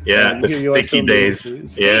 Exactly. Yeah. The sticky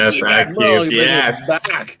days. Yes. Thank you. Yes.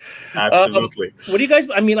 Back. Absolutely. What do you guys,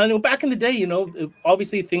 I mean, I know back in the day, you know,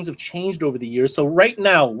 obviously things have changed over the years. So right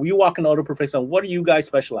now, you walk in Auto Perfect Son, what are you guys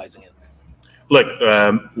specializing in? Look,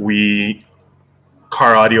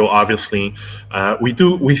 car audio, obviously.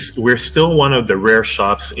 We're still one of the rare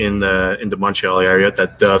shops in the Montreal area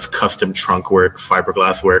that does custom trunk work,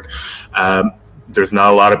 fiberglass work. There's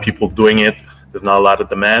not a lot of people doing it. There's not a lot of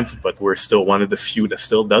demands, but we're still one of the few that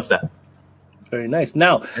still does that. Very nice.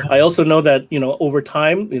 Now, I also know that, you know, over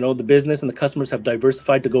time, you know, the business and the customers have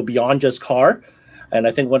diversified to go beyond just car. And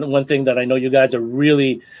I think one thing that I know you guys are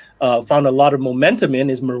really found a lot of momentum in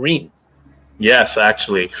is marine. Yes,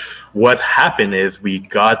 actually. What happened is we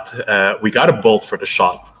got a bolt for the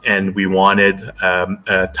shop and we wanted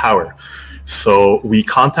a tower. So we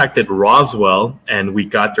contacted Roswell and we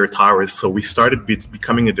got their towers. So we started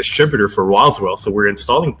becoming a distributor for Roswell. So we're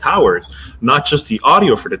installing towers, not just the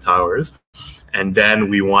audio for the towers. And then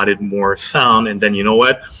we wanted more sound. And then you know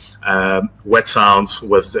what? Wet Sounds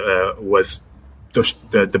was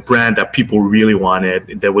the brand that people really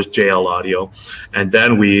wanted. There was JL Audio. And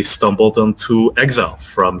then we stumbled onto Exile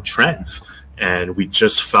from Trends. and we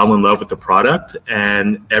just fell in love with the product.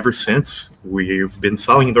 And ever since, we've been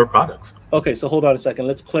selling their products. Okay, so hold on a second.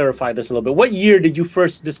 Let's clarify this a little bit. What year did you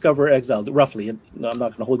first discover Exile? Roughly, I'm not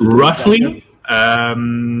going to hold you to roughly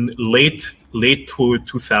late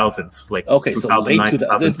 2000s, like okay, so late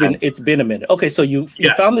 2000s. It's been a minute. Okay, so you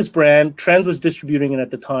found this brand. Trends was distributing it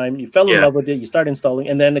at the time. You fell in love with it. You started installing,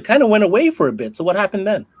 and then it kind of went away for a bit. So what happened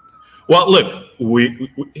then? Well, look, we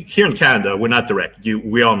here in Canada, we're not direct.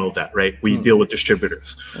 We all know that, right? We deal with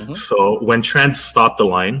distributors. So when Trends stopped the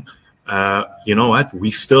line, you know what?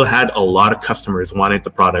 We still had a lot of customers wanting the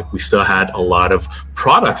product. We still had a lot of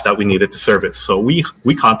products that we needed to service. So we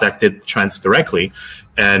contacted Trends directly,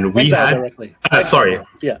 and we Exile had directly.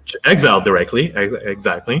 Exile directly,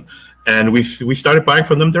 exactly, and we started buying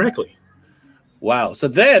from them directly. Wow! So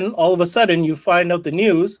then all of a sudden you find out the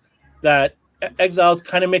news that Exile's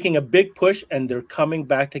kind of making a big push, and they're coming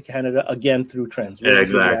back to Canada again through Trends.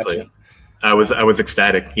 Exactly. I was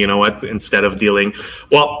ecstatic. You know what? Instead of dealing,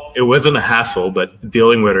 well, it wasn't a hassle, but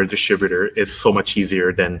dealing with our distributor is so much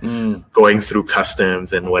easier than going through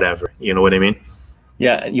customs and whatever. You know what I mean?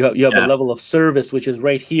 Yeah, you have a level of service which is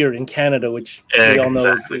right here in Canada, which we all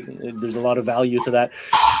know there's a lot of value to that.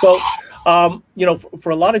 So, you know, for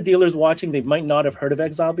a lot of dealers watching, they might not have heard of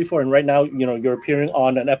Exile before, and right now, you know, you're appearing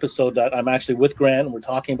on an episode that I'm actually with Grant, and we're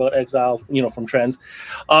talking about Exile, you know, from Trends.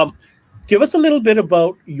 Give us a little bit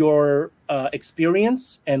about your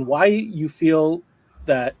experience and why you feel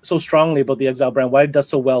that so strongly about the Exile brand, why it does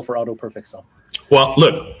so well for Auto Perfect Sound. Well,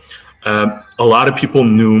 look, a lot of people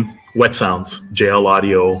knew Wet Sounds, JL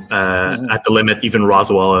Audio, At the Limit, even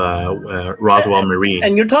Roswell Marine.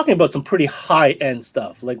 And you're talking about some pretty high-end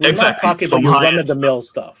stuff. Like, we're not talking about your run-of-the-mill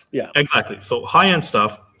stuff. Yeah, exactly. So high-end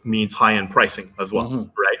stuff means high-end pricing as well,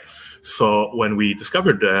 right? So when we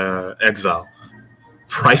discovered Exile,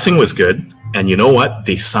 pricing was good, and you know what?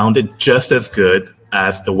 They sounded just as good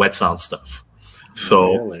as the Wet Sound stuff.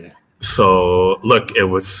 So, so look, it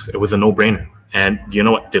was a no-brainer, and you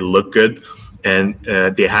know what? They look good, and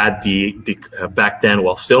they had the back then,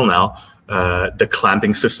 well, still now, the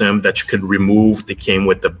clamping system that you could remove. They came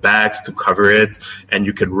with the bags to cover it, and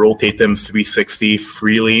you could rotate them 360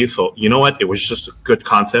 freely. So you know what? It was just a good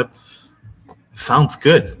concept. Sounds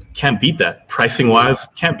good. Can't beat that. Pricing-wise,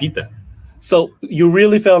 can't beat that. So you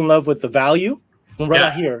really fell in love with the value from right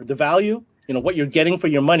out here, the value, you know, what you're getting for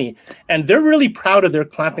your money. And they're really proud of their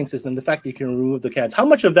clamping system, the fact that you can remove the cans. How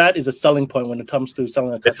much of that is a selling point when it comes to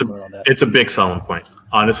selling a customer on that? It's a big selling point.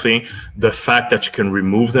 Honestly, the fact that you can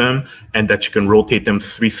remove them and that you can rotate them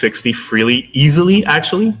 360 freely, easily,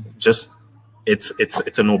 actually, just it's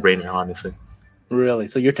a no-brainer, honestly. Really?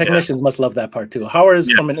 So your technicians must love that part too. How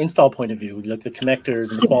is from an install point of view, like the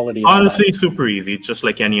connectors and the quality? Honestly, super easy. It's just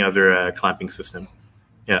like any other clamping system.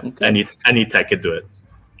 Yeah, any tech could do it.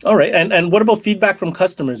 All right. And what about feedback from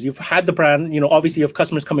customers? You've had the brand, you know, obviously you have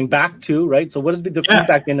customers coming back too, right? So what has been the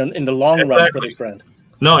feedback in the long run for this brand?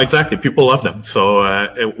 No, exactly. People love them.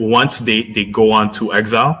 So once they go on to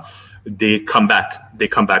Exile, they come back. They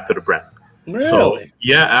come back to the brand. Really? So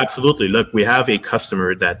yeah, absolutely. Look, we have a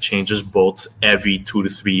customer that changes bolts every 2 to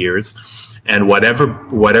 3 years, and whatever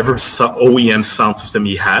OEM sound system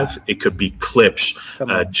he has, it could be Klipsch,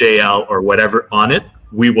 JL, or whatever on it.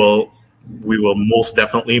 We will most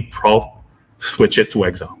definitely switch it to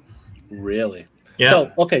Exile. Really? Yeah.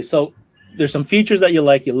 So okay, so there's some features that you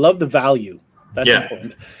like. You love the value. That's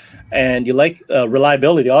important, and you like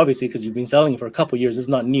reliability, obviously, because you've been selling it for a couple of years. It's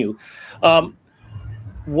not new.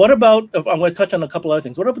 What about, I'm going to touch on a couple other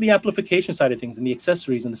things. What about the amplification side of things and the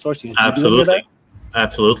accessories and the sourcing? Absolutely.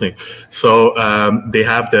 Absolutely. So they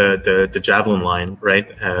have the Javelin line, right?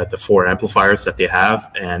 The 4 amplifiers that they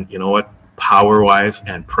have. And you know what? Power-wise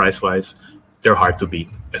and price-wise, they're hard to beat,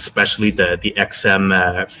 especially the XM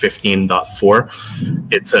 15.4.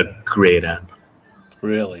 It's a great amp.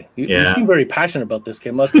 Really? You seem very passionate about this,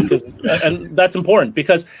 Kim, because, and that's important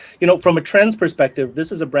because, you know, from a Trends perspective,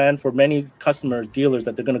 this is a brand for many customers, dealers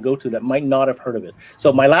that they're going to go to that might not have heard of it.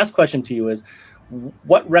 So my last question to you is,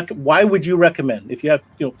 why would you recommend, if you have,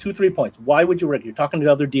 you know, 2-3 points, why would you recommend? You're talking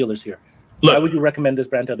to other dealers here. Why would you recommend this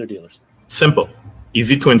brand to other dealers? Simple,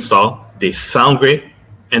 easy to install. They sound great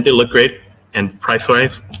and they look great, and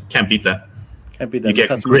price-wise, can't beat that. Can't beat that.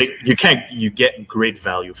 You get great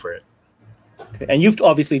value for it. Okay. And you've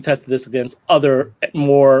obviously tested this against other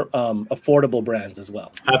more affordable brands as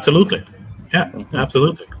well. Absolutely. Yeah,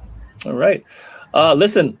 absolutely. All right.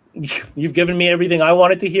 Listen, you've given me everything I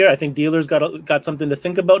wanted to hear. I think dealers got something to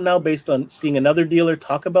think about now based on seeing another dealer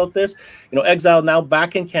talk about this. You know, Exile now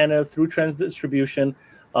back in Canada through Trends distribution.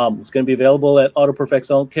 It's going to be available at Auto Perfect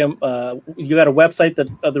Zone. Kim, you got a website that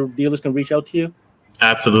other dealers can reach out to you?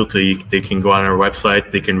 Absolutely. They can go on our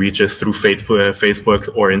website. They can reach us through Facebook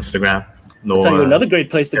or Instagram. I'll tell you another great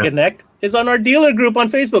place to connect is on our dealer group on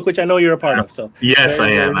Facebook, which I know you're a part of. So yes, I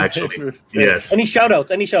am actually. Yes. Any shout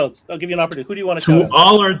outs? I'll give you an opportunity. Who do you want to shout out?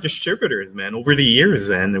 All our distributors, man, over the years,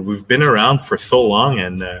 and we've been around for so long.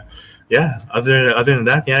 And yeah, other than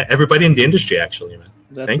that, yeah, everybody in the industry, actually, man.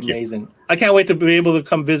 That's amazing. I can't wait to be able to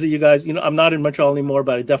come visit you guys. You know, I'm not in Montreal anymore,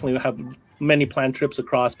 but I definitely have many planned trips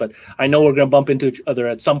across. But I know we're going to bump into each other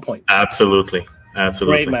at some point. Absolutely.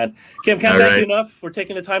 Absolutely. Great, man. Kim, can't thank you enough for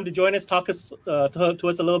taking the time to join us, talk us to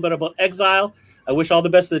us a little bit about Exile. I wish all the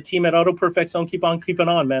best to the team at Auto Perfect Zone. Keep on keeping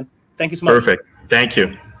on, man. Thank you so much. Perfect. Thank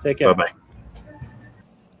you. Take care. Bye-bye.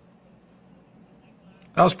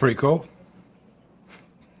 That was pretty cool.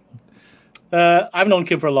 I've known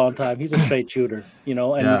Kim for a long time. He's a straight shooter, you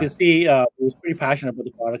know, and you can see he was pretty passionate about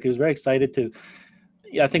the product. He was very excited to.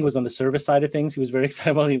 I think it was on the service side of things. He was very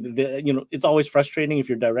excited about it. You know, it's always frustrating if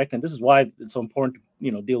you're direct, and this is why it's so important to,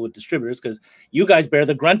 you know, deal with distributors, because you guys bear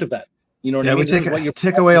the grunt of that. You know what I mean? We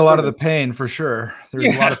take away a lot of the pain for sure.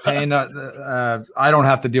 There's a lot of pain. I don't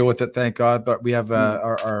have to deal with it, thank God. But we have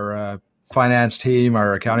our finance team,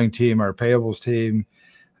 our accounting team, our payables team.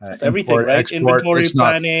 Just everything, right? Export. Inventory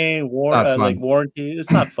planning, like warranty.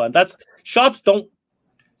 It's not fun. Shops don't.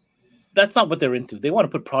 That's not what they're into. They want to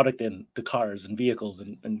put product in the cars and vehicles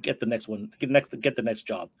and get the next one, get the next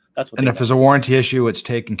job. That's what. And if there's a warranty issue, it's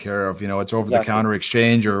taken care of. You know, it's over the counter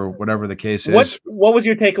exchange or whatever the case is. What was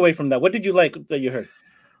your takeaway from that? What did you like that you heard?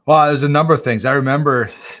 Well, there's a number of things. I remember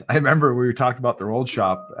we were talking about the old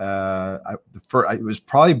shop. It was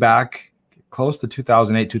probably back close to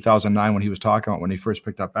 2008, 2009 when he was talking about when he first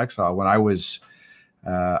picked up Exile. When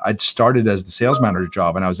I'd started as the sales manager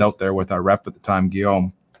job, and I was out there with our rep at the time,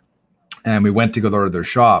 Guillaume. And we went to go to their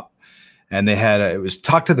shop, and they had it was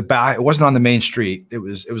tucked at the back. It wasn't on the main street. It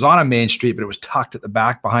was on a main street, but it was tucked at the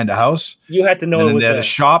back behind a house. You had to know it was they had a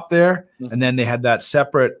shop there, and then they had that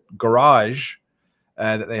separate garage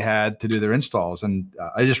that they had to do their installs. And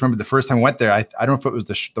I just remember the first time I went there. I don't know if it was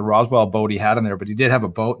the Roswell boat he had in there, but he did have a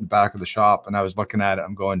boat in the back of the shop. And I was looking at it.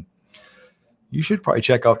 I'm going, you should probably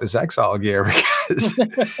check out this Exile gear, because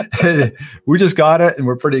we just got it and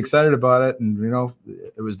we're pretty excited about it. And, you know,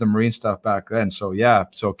 it was the marine stuff back then. So, yeah.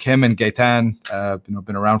 So Kim and Gaetan, you know,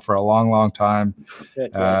 been around for a long, long time.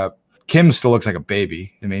 Kim still looks like a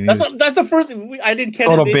baby. I mean, that's the first thing I didn't care.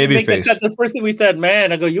 Total baby face. The first thing we said,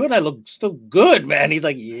 man, I go, you and I look still good, man. He's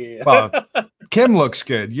like, yeah. Well, Kim looks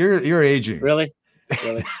good. You're aging. Really?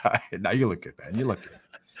 Now you look good, man. You look good.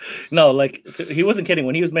 No, like, so he wasn't kidding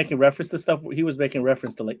when he was making reference to stuff. He was making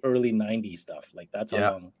reference to like early '90s stuff. Like that's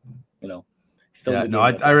how long, you know.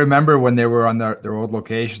 I remember when they were on their old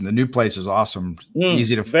location. The new place is awesome.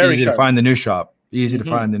 Easy to find the new shop. Easy to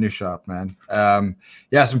find the new shop, man.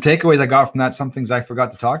 Yeah, some takeaways I got from that. Some things I forgot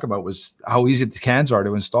to talk about was how easy the cans are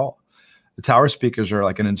to install. The tower speakers are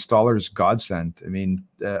like an installer's godsend. I mean,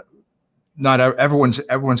 not everyone's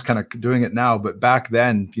kind of doing it now, but back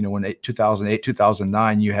then, you know, when 2008,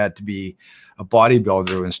 2009, you had to be a bodybuilder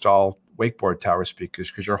to install wakeboard tower speakers,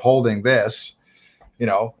 because you're holding this, you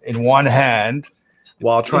know, in one hand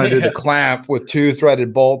while trying to do the clamp with two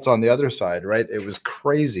threaded bolts on the other side, right? It was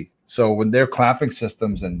crazy. So when their clamping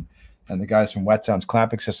systems and the guys from Wet Sound's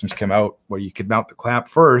clamping systems came out, where you could mount the clamp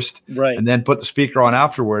first, right, and then put the speaker on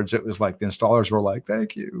afterwards, it was like the installers were like,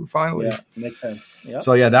 "Thank you, finally." Yeah, makes sense. Yeah.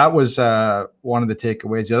 So yeah, that was one of the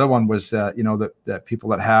takeaways. The other one was you know, that people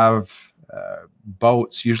that have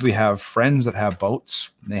boats usually have friends that have boats,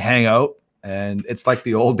 and they hang out, and it's like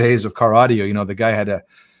the old days of car audio. You know, the guy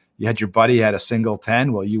you had your buddy had a single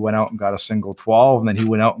 10. Well, you went out and got a single 12, and then he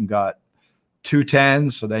went out and got two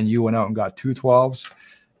 10s. So then you went out and got two 12s.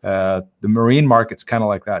 The marine market's kind of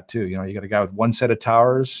like that too. You know, you got a guy with one set of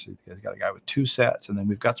towers, you got a guy with two sets, and then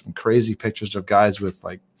we've got some crazy pictures of guys with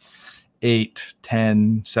like 8,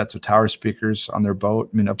 10 sets of tower speakers on their boat.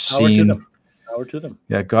 I mean, obscene. Power to them.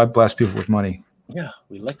 Yeah, God bless people with money. Yeah,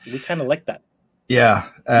 we kind of like that. Yeah,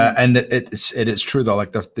 and it is true though.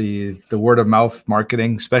 Like the word of mouth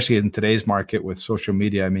marketing, especially in today's market with social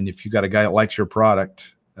media. I mean, if you got a guy that likes your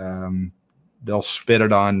product, they'll spit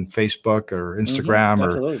it on Facebook or Instagram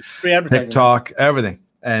or TikTok, everything,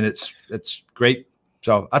 and it's great.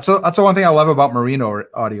 So that's the one thing I love about marine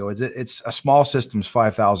audio is it's a small system's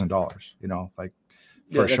 $5,000. You know, like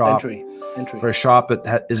for a shop, for a shop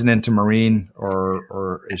that isn't into marine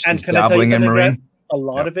or is dabbling in marine. Brad? A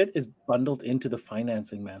lot of it is bundled into the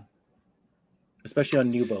financing, man, especially on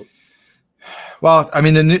new boat. Well, I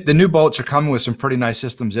mean, the new boats are coming with some pretty nice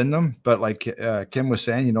systems in them, but like Kim was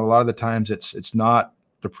saying, you know, a lot of the times it's not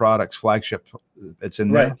the product's flagship, it's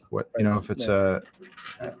in there. What, you know, if it's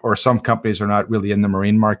or some companies are not really in the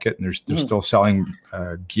marine market and they're still selling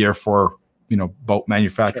gear for, you know, boat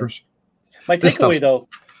manufacturers. Sure.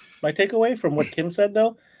 My takeaway from what Kim said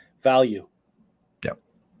though, value. Yep.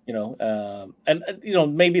 You know, and you know,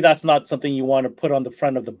 maybe that's not something you want to put on the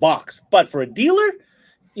front of the box, but for a dealer,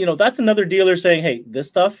 you know, that's another dealer saying, hey, this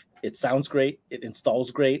stuff, it sounds great, it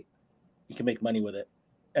installs great, you can make money with it.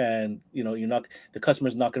 And, you know, the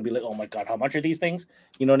customer's not going to be like, oh my God, how much are these things?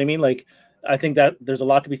 You know what I mean? Like, I think that there's a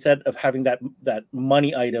lot to be said of having that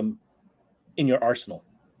money item in your arsenal.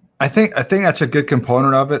 I think that's a good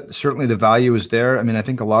component of it. Certainly the value is there. I mean, I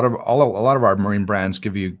think a lot of our marine brands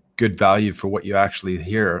give you good value for what you actually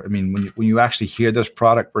hear. I mean, when you actually hear this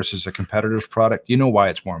product versus a competitor's product, you know why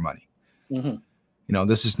it's more money. You know,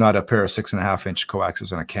 this is not a pair of 6.5-inch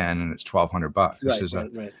coaxes on a can and it's $1,200. This is a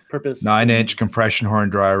purpose 9-inch compression horn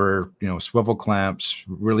driver, you know, swivel clamps,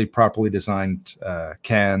 really properly designed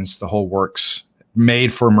cans, the whole works,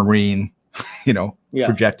 made for marine, you know,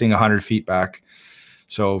 projecting 100 feet back.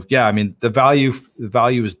 So yeah, I mean, the value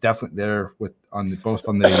is definitely there both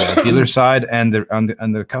on the dealer side and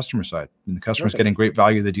the customer side. And the customer's getting great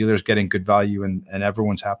value, the dealer's getting good value, and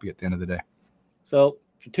everyone's happy at the end of the day. So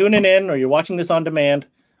if you're tuning in or you're watching this on demand,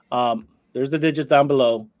 there's the digits down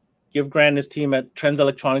below. Give Grant and his team at Trends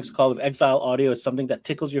Electronics a call. If Exile audio is something that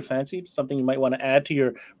tickles your fancy, something you might want to add to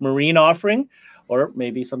your marine offering, or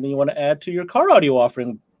maybe something you want to add to your car audio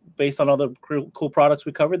offering based on all the cool products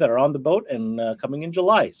we covered that are on the boat and coming in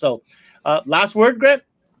July. So last word, Grant?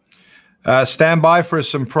 Stand by for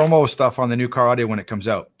some promo stuff on the new car audio when it comes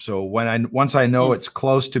out. So once I know it's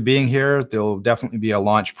close to being here, there'll definitely be a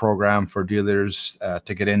launch program for dealers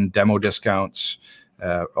to get in demo discounts,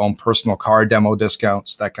 own personal car demo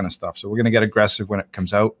discounts, that kind of stuff. So we're going to get aggressive when it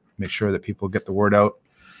comes out, make sure that people get the word out.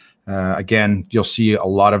 Again, you'll see a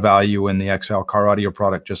lot of value in the Exile car audio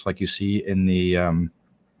product, just like you see in the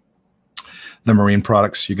marine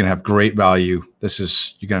products. You're going to have great value.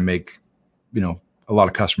 You're going to make, you know, a lot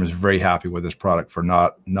of customers very happy with this product for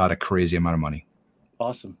not a crazy amount of money.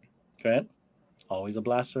 Awesome. Grant, always a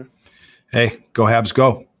blaster. Hey, go Habs,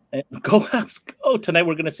 go. Go Habs, go. Tonight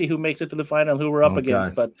we're going to see who makes it to the final, who we're up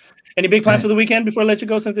against. But any big plans for the weekend before I let you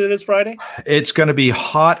go, since it is Friday? It's going to be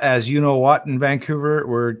hot as you know what in Vancouver.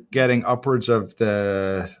 We're getting upwards of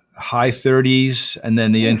the high 30s, and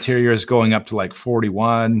then the interior is going up to like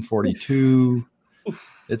 41, 42.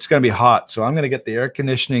 It's going to be hot. So I'm going to get the air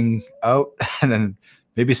conditioning out and then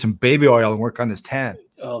maybe some baby oil and work on this tan.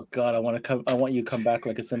 Oh God, I want you to come back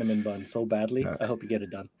like a cinnamon bun so badly. I hope you get it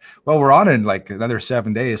done. Well, we're on in like another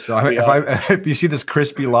 7 days. So if you see this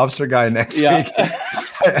crispy lobster guy next week,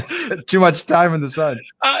 too much time in the sun.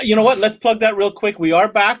 You know what? Let's plug that real quick. We are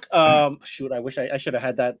back. Shoot, I wish I should have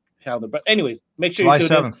had that calendar. But anyways, make sure July you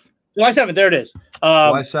tune 7th. in. July 7th. There it is.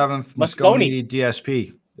 July 7th, Moscone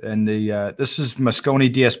DSP. And this is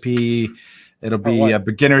Moscone DSP. It'll be a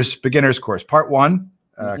beginner's course, part 1,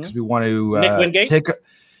 because we want to take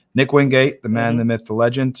Nick Wingate, the man, the myth, the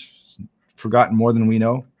legend, forgotten more than we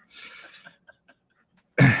know.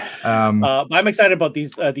 I'm excited about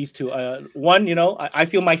these two. One, you know, I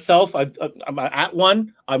feel myself. I'm at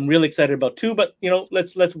 1. I'm really excited about 2. But you know,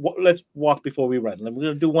 let's walk before we run. We're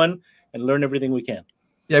gonna do 1 and learn everything we can.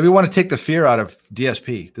 Yeah, we want to take the fear out of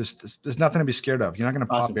DSP. There's nothing to be scared of. You're not going to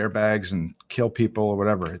pop airbags and kill people or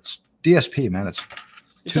whatever. It's DSP, man. It's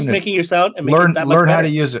just making your sound and learn how to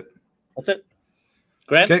use it. That's it.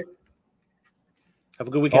 Grant, okay. Have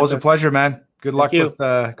a good weekend. Always a pleasure, man. Good luck with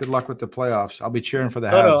the playoffs. I'll be cheering for the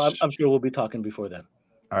Habs. No, I'm sure we'll be talking before then.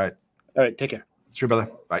 All right. Take care. Sure, brother.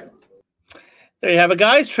 Bye. There you have it,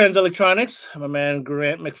 guys. Trends Electronics. My man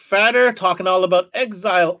Grant McFatter talking all about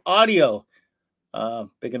Exile audio.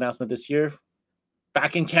 Big announcement this year,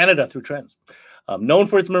 back in Canada through Trends. Known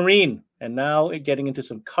for its marine, and now getting into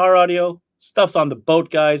some car audio. Stuff's on the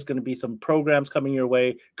boat, guys. Going to be some programs coming your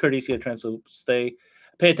way, courtesy of Trends. So pay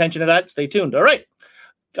attention to that. Stay tuned. All right,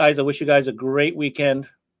 guys, I wish you guys a great weekend.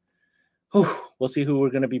 We'll see who we're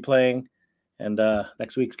going to be playing, and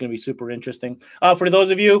next week's going to be super interesting. For those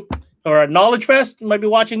of you who are at Knowledge Fest, you might be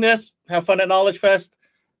watching this. Have fun at Knowledge Fest.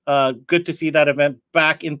 Good to see that event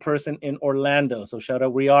back in person in Orlando. So shout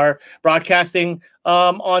out. We are broadcasting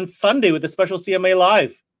on Sunday with a special CMA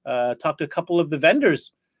Live. Talk to a couple of the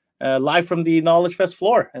vendors live from the Knowledge Fest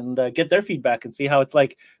floor and get their feedback and see how it's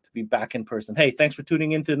like to be back in person. Hey, thanks for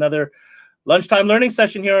tuning in to another lunchtime learning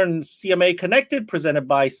session here on CMA Connected, presented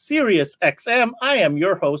by SiriusXM. I am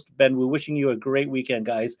your host, Ben Wu, wishing you a great weekend,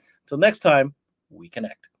 guys. Until next time, we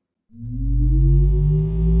connect.